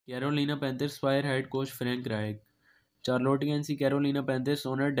Carolina Panthers fire head coach Frank Reich. Charlotte Carolina Panthers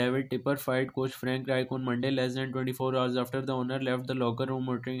owner David Tipper fired coach Frank Reich on Monday less than 24 hours after the owner left the locker room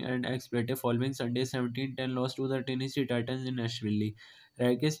muttering an expletive following Sunday's 17-10 loss to the Tennessee Titans in Nashville.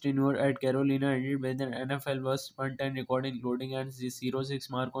 Reich's tenure at Carolina ended with an NFL worst punt-10 record including an 0-6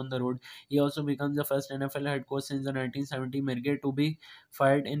 mark on the road. He also becomes the first NFL head coach since the 1970 Merger to be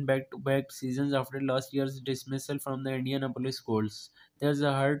fired in back-to-back seasons after last year's dismissal from the Indianapolis Colts. There's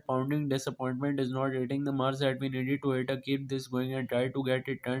a heart-pounding disappointment is not hitting the marks that we needed to hit to keep this going and try to get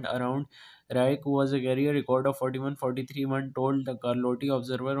it turned around. Reich, who was a career record of 41-43-1, told the Carlotti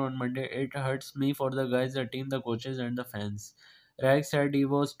Observer on Monday, "It hurts me for the guys, the team, the coaches, and the fans." Reich said he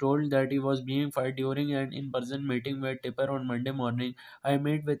was told that he was being fired during an in-person meeting with Tipper on Monday morning. "I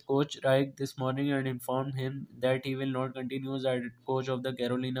met with Coach Reich this morning and informed him that he will not continue as head coach of the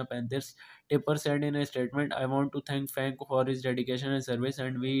Carolina Panthers." Tipper said in a statement, "I want to thank Frank for his dedication and service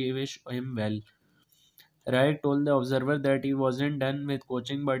and we wish him well." Wright told the Observer that he wasn't done with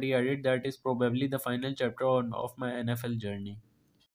coaching, but he added that is probably the final chapter of my NFL journey.